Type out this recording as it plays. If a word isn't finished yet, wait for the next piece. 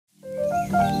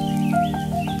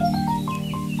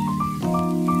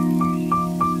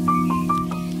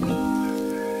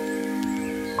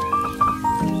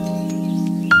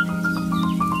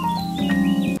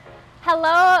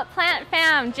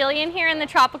Jillian here in the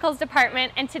Tropicals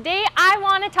department, and today I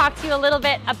want to talk to you a little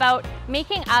bit about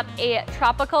making up a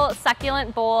tropical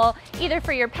succulent bowl, either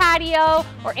for your patio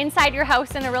or inside your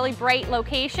house in a really bright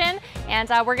location, and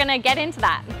we're going to get into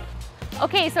that.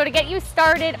 Okay, so to get you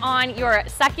started on your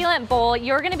succulent bowl,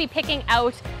 you're going to be picking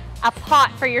out a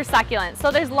pot for your succulents.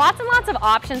 So there's lots and lots of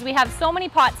options. We have so many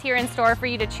pots here in store for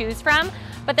you to choose from,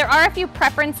 but there are a few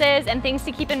preferences and things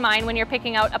to keep in mind when you're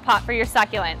picking out a pot for your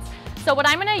succulents. So what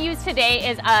I'm going to use today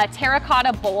is a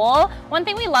terracotta bowl. One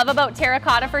thing we love about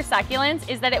terracotta for succulents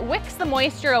is that it wicks the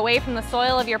moisture away from the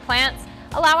soil of your plants,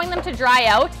 allowing them to dry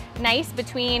out nice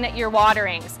between your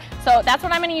waterings. So that's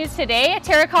what I'm going to use today.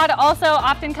 Terracotta also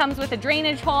often comes with a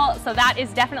drainage hole, so that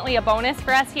is definitely a bonus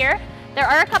for us here. There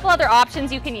are a couple other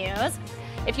options you can use.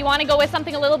 If you want to go with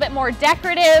something a little bit more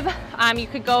decorative, you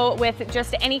could go with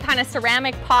just any kind of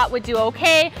ceramic pot would do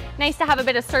okay. Nice to have a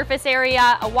bit of surface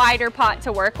area, a wider pot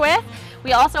to work with.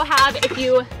 We also have, if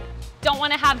you don't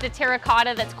want to have the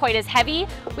terracotta that's quite as heavy,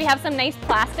 we have some nice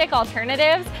plastic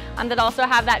alternatives that also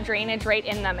have that drainage right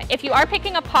in them. If you are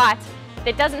picking a pot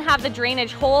that doesn't have the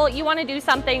drainage hole, you want to do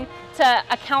something to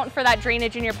account for that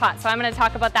drainage in your pot. So I'm going to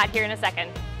talk about that here in a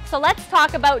second. So let's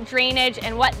talk about drainage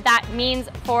and what that means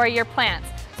for your plants.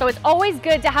 So it's always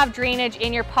good to have drainage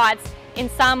in your pots in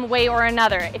some way or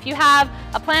another. If you have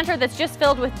a planter that's just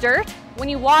filled with dirt, when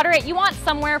you water it, you want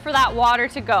somewhere for that water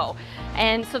to go.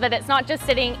 And so that it's not just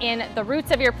sitting in the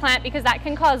roots of your plant, because that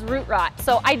can cause root rot.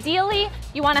 So ideally,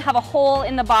 you want to have a hole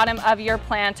in the bottom of your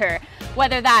planter,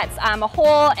 whether that's a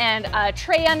hole and a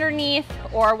tray underneath,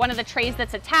 or one of the trays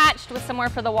that's attached with somewhere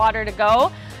for the water to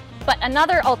go. But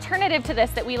another alternative to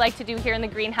this that we like to do here in the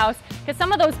greenhouse, because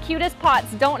some of those cutest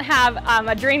pots don't have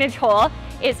a drainage hole,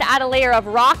 is to add a layer of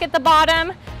rock at the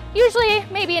bottom, usually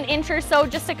maybe an inch or so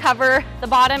just to cover the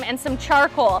bottom, and some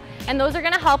charcoal. And those are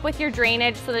going to help with your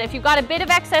drainage so that if you've got a bit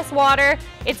of excess water,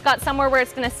 it's got somewhere where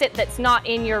it's going to sit that's not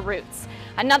in your roots.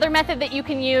 Another method that you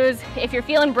can use if you're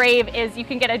feeling brave is you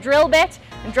can get a drill bit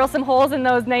and drill some holes in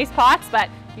those nice pots, but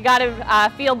you got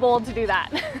to feel bold to do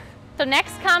that. So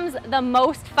next comes the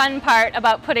most fun part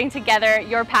about putting together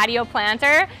your patio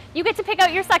planter. You get to pick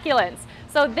out your succulents.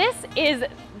 So this is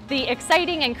the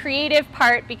exciting and creative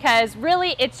part, because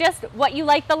really it's just what you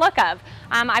like the look of.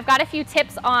 I've got a few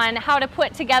tips on how to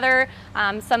put together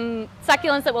some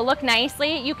succulents that will look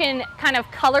nicely. You can kind of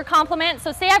color complement.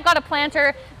 So say I've got a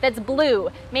planter that's blue.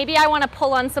 Maybe I want to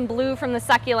pull on some blue from the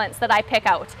succulents that I pick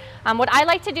out. What I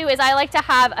like to do is I like to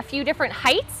have a few different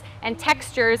heights and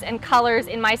textures and colors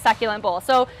in my succulent bowl.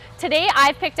 So today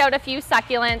I've picked out a few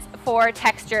succulents for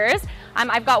textures.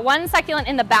 I've got one succulent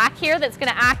in the back here that's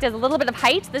going to act as a little bit of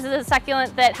height. This is a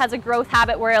succulent that has a growth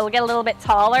habit where it'll get a little bit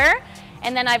taller.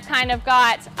 And then I've kind of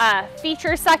got a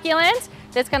feature succulent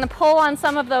that's going to pull on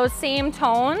some of those same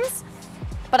tones.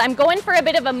 But I'm going for a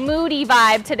bit of a moody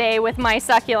vibe today with my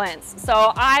succulents.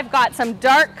 So I've got some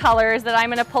dark colors that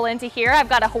I'm going to pull into here. I've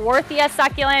got a Haworthia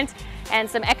succulent and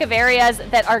some echeverias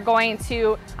that are going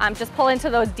to just pull into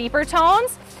those deeper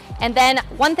tones. And then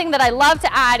one thing that I love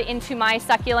to add into my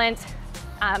succulent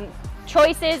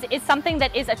choices is something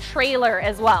that is a trailer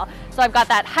as well. So I've got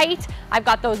that height, I've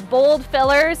got those bold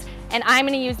fillers, and I'm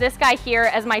going to use this guy here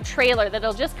as my trailer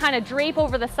that'll just kind of drape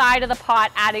over the side of the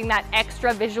pot, adding that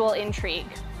extra visual intrigue.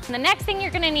 And the next thing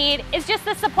you're going to need is just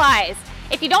the supplies.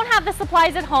 If you don't have the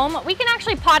supplies at home, we can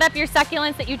actually pot up your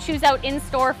succulents that you choose out in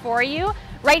store for you.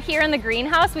 Right here in the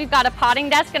greenhouse, we've got a potting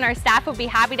desk and our staff will be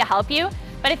happy to help you.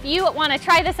 But if you want to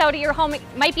try this out at your home, it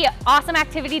might be an awesome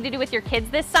activity to do with your kids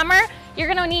this summer. You're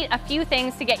going to need a few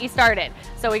things to get you started.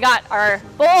 So we got our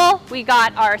bowl, we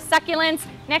got our succulents.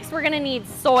 Next, we're going to need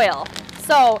soil.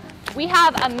 So we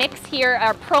have a mix here,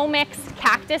 our Pro Mix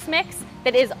cactus mix,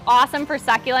 that is awesome for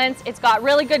succulents. It's got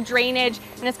really good drainage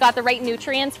and it's got the right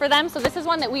nutrients for them. So this is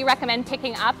one that we recommend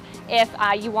picking up if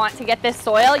you want to get this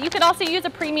soil. You could also use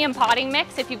a premium potting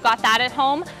mix if you've got that at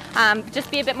home. Just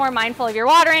be a bit more mindful of your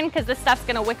watering, because this stuff's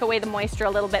gonna wick away the moisture a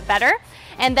little bit better.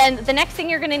 And then the next thing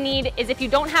you're gonna need is, if you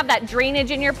don't have that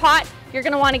drainage in your pot, you're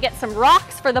gonna wanna get some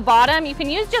rocks for the bottom. You can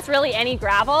use just really any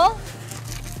gravel.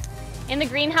 In the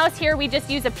greenhouse here, we just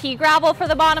use a pea gravel for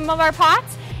the bottom of our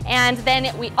pots. And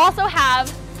then we also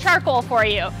have charcoal for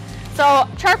you. So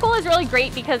charcoal is really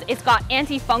great because it's got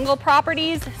antifungal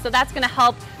properties. So that's going to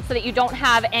help so that you don't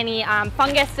have any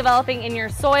fungus developing in your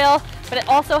soil, but it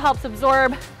also helps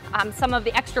absorb some of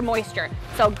the extra moisture.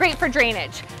 So great for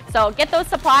drainage. So get those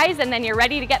supplies and then you're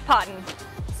ready to get potting.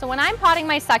 So when I'm potting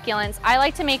my succulents, I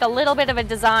like to make a little bit of a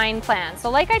design plan.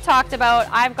 So like I talked about,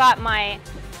 I've got my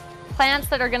plants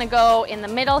that are going to go in the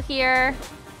middle here.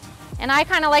 And I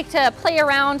kind of like to play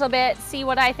around a bit, see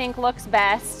what I think looks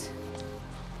best.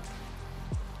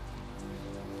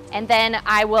 and then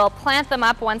I will plant them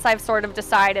up once I've sort of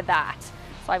decided that.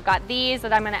 So I've got these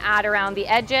that I'm gonna add around the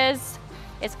edges.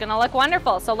 It's gonna look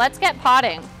wonderful. So let's get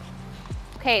potting.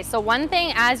 Okay, so one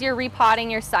thing as you're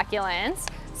repotting your succulents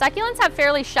have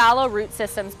fairly shallow root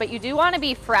systems, but you do wanna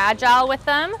be fragile with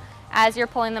them as you're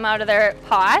pulling them out of their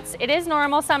pots. It is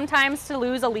normal sometimes to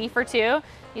lose a leaf or two.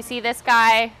 You see this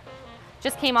guy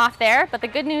just came off there, but the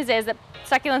good news is that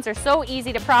succulents are so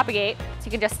easy to propagate, so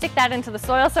you can just stick that into the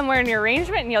soil somewhere in your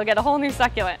arrangement and you'll get a whole new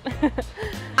succulent.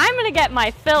 I'm gonna get my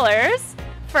fillers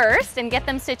first and get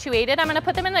them situated. I'm gonna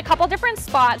put them in a couple different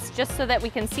spots just so that we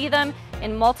can see them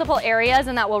in multiple areas,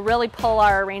 and that will really pull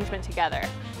our arrangement together.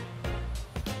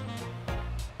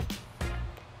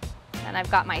 And I've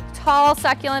got my tall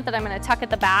succulent that I'm gonna tuck at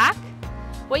the back.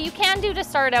 What you can do to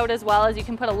start out as well is you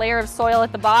can put a layer of soil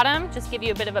at the bottom, just give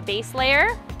you a bit of a base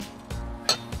layer.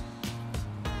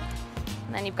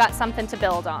 And then you've got something to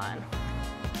build on.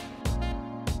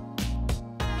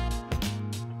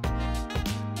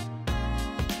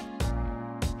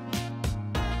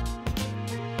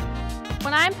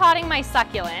 When I'm potting my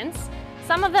succulents,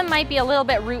 some of them might be a little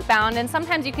bit root bound, and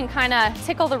sometimes you can kind of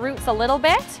tickle the roots a little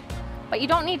bit, but you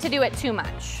don't need to do it too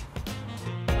much.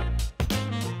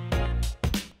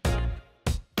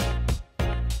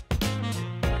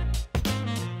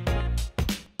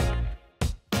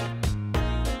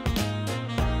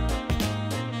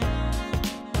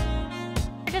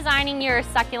 Designing your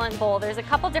succulent bowl, there's a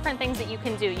couple different things that you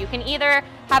can do. You can either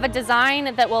have a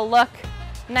design that will look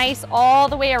nice all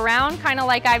the way around, kind of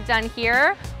like I've done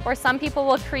here, or some people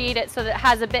will create it so that it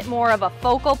has a bit more of a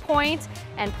focal point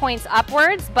and points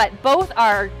upwards, but both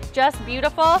are just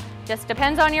beautiful, just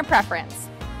depends on your preference.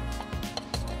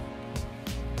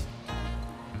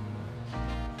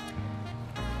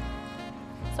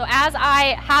 So as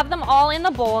I have them all in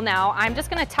the bowl now, I'm just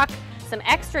gonna tuck some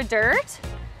extra dirt.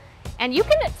 And you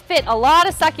can fit a lot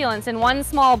of succulents in one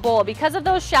small bowl. Because of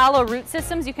those shallow root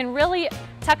systems, you can really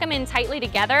tuck them in tightly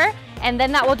together, and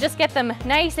then that will just get them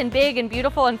nice and big and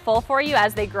beautiful and full for you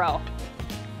as they grow.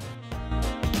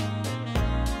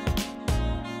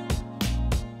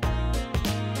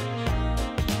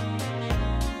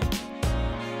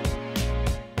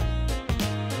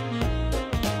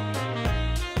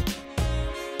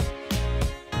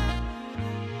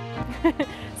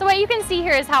 So what you can see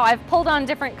here is how I've pulled on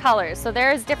different colors. So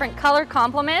there's different color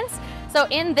complements. So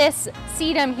in this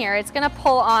sedum here, it's gonna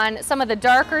pull on some of the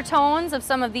darker tones of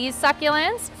some of these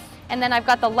succulents, and then I've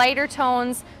got the lighter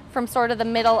tones from sort of the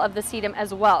middle of the sedum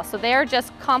as well. So they're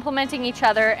just complementing each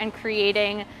other and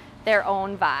creating their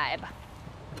own vibe.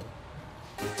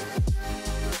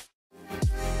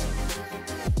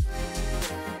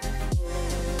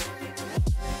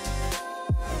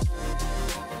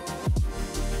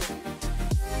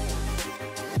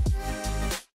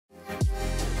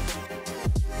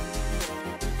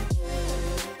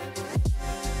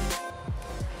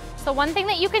 So one thing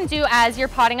that you can do as you're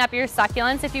potting up your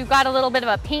succulents, if you've got a little bit of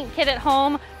a paint kit at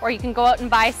home, or you can go out and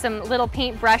buy some little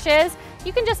paint brushes,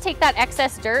 you can just take that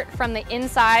excess dirt from the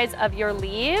insides of your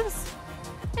leaves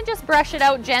and just brush it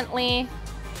out gently.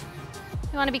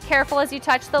 You want to be careful as you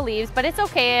touch the leaves, but it's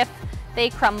okay if they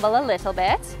crumble a little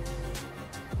bit.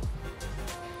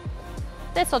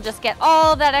 This will just get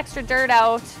all of that extra dirt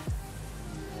out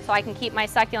so I can keep my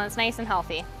succulents nice and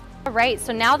healthy. All right,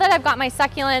 so now that I've got my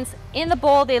succulents in the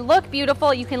bowl, they look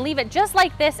beautiful. You can leave it just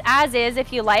like this as is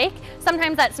if you like.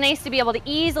 Sometimes that's nice to be able to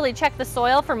easily check the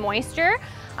soil for moisture.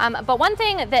 But one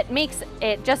thing that makes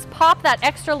it just pop that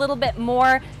extra little bit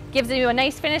more, gives you a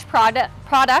nice finished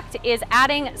product is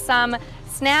adding some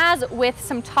snaz with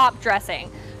some top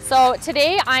dressing. So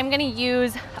today I'm gonna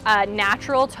use a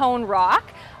natural tone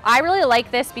rock. I really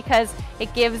like this because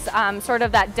it gives sort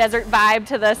of that desert vibe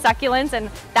to the succulents,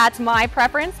 and that's my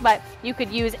preference, but you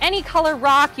could use any color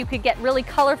rock. You could get really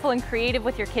colorful and creative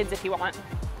with your kids if you want.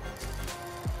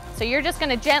 So you're just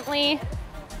gonna gently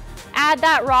add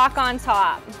that rock on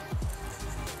top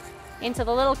into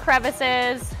the little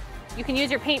crevices. You can use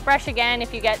your paintbrush again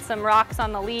if you get some rocks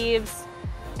on the leaves,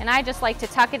 and I just like to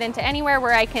tuck it into anywhere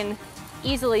where I can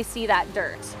easily see that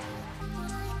dirt.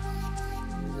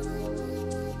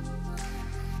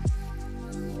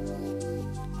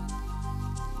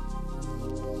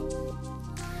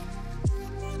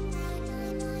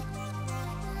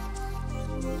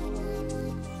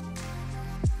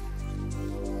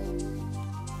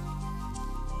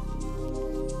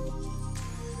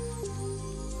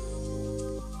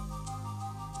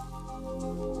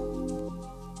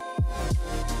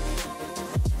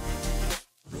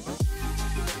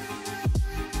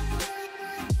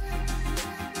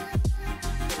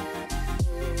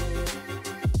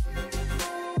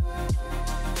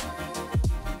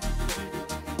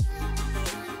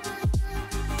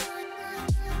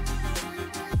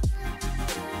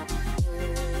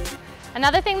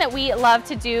 Another thing that we love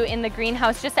to do in the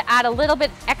greenhouse, just to add a little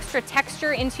bit extra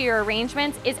texture into your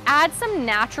arrangements, is add some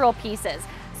natural pieces.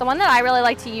 So one that I really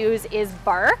like to use is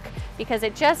bark, because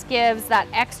it just gives that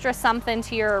extra something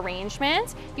to your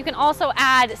arrangement. You can also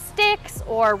add sticks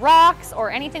or rocks or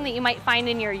anything that you might find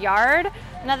in your yard.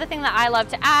 Another thing that I love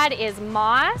to add is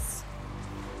moss.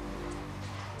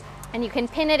 And you can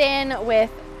pin it in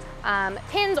with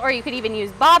pins, or you could even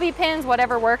use bobby pins,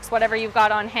 whatever works, whatever you've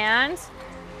got on hand.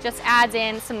 Just adds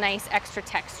in some nice extra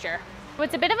texture. So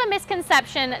it's a bit of a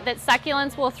misconception that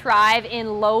succulents will thrive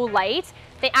in low light.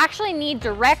 They actually need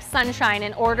direct sunshine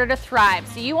in order to thrive.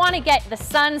 So you want to get the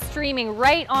sun streaming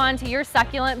right onto your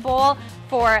succulent bowl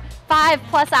for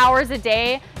 5+ hours a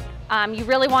day. You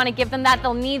really want to give them that.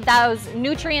 They'll need those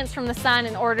nutrients from the sun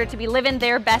in order to be living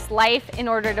their best life, in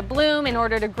order to bloom, in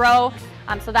order to grow.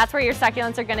 So that's where your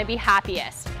succulents are going to be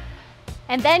happiest.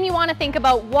 And then you want to think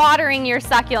about watering your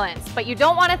succulents, but you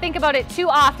don't want to think about it too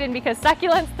often, because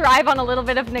succulents thrive on a little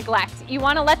bit of neglect. You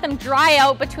want to let them dry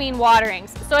out between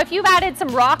waterings. So if you've added some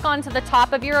rock onto the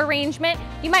top of your arrangement,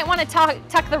 you might want to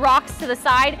tuck the rocks to the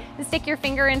side and stick your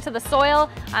finger into the soil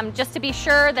just to be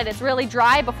sure that it's really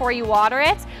dry before you water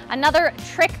it. Another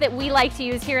trick that we like to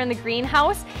use here in the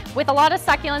greenhouse, with a lot of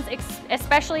succulents,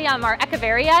 especially our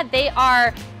Echeveria, they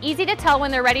are easy to tell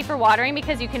when they're ready for watering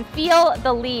because you can feel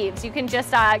the leaves. You can just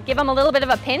give them a little bit of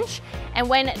a pinch, and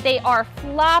when they are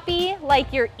floppy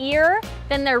like your ear,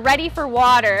 then they're ready for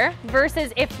water,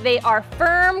 versus if they are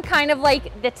firm, kind of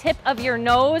like the tip of your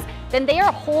nose, then they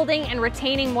are holding and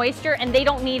retaining moisture and they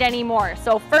don't need any more.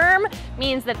 So firm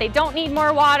means that they don't need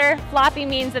more water, floppy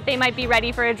means that they might be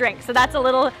ready for a drink. So that's a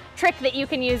little trick that you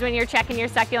can use when you're checking your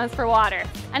succulents for water.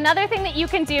 Another thing that you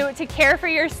can do to care for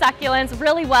your succulents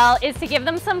really well is to give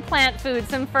them some plant food,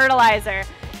 some fertilizer.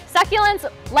 Succulents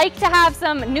like to have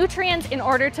some nutrients in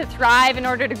order to thrive, in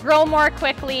order to grow more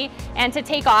quickly and to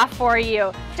take off for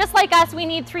you. Just like us, we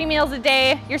need 3 meals a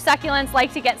day. Your succulents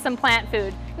like to get some plant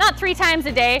food. Not 3 times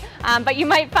a day, but you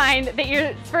might find that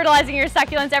you're fertilizing your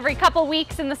succulents every couple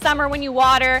weeks in the summer when you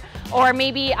water, or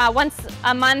maybe once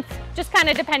a month, just kind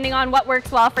of depending on what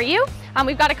works well for you.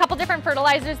 We've got a couple different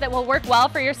fertilizers that will work well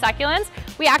for your succulents.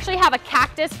 We actually have a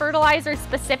cactus fertilizer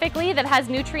specifically that has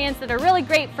nutrients that are really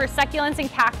great for succulents and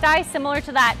cacti, similar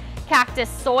to that cactus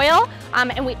soil.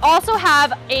 And we also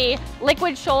have a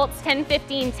liquid Schultz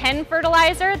 10-15-10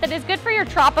 fertilizer that is good for your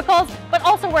tropicals, but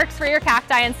also works for your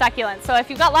cacti and succulents. So if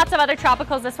you've got lots of other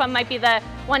tropicals, this one might be the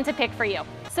one to pick for you.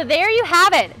 So there you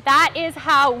have it. That is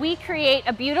how we create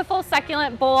a beautiful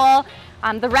succulent bowl.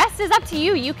 The rest is up to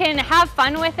you. You can have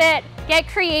fun with it, get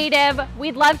creative.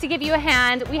 We'd love to give you a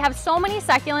hand. We have so many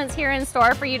succulents here in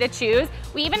store for you to choose.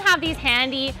 We even have these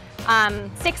handy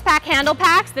 6-pack handle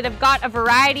packs that have got a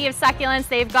variety of succulents.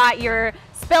 They've got your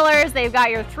spillers, they've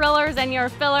got your thrillers and your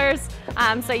fillers.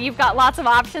 So you've got lots of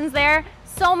options there.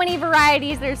 So many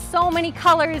varieties, there's so many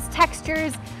colors,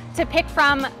 textures to pick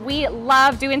from. We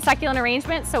love doing succulent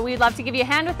arrangements, so we'd love to give you a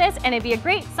hand with this, and it'd be a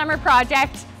great summer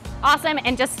project. Awesome,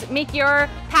 and just make your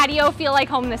patio feel like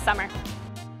home this summer.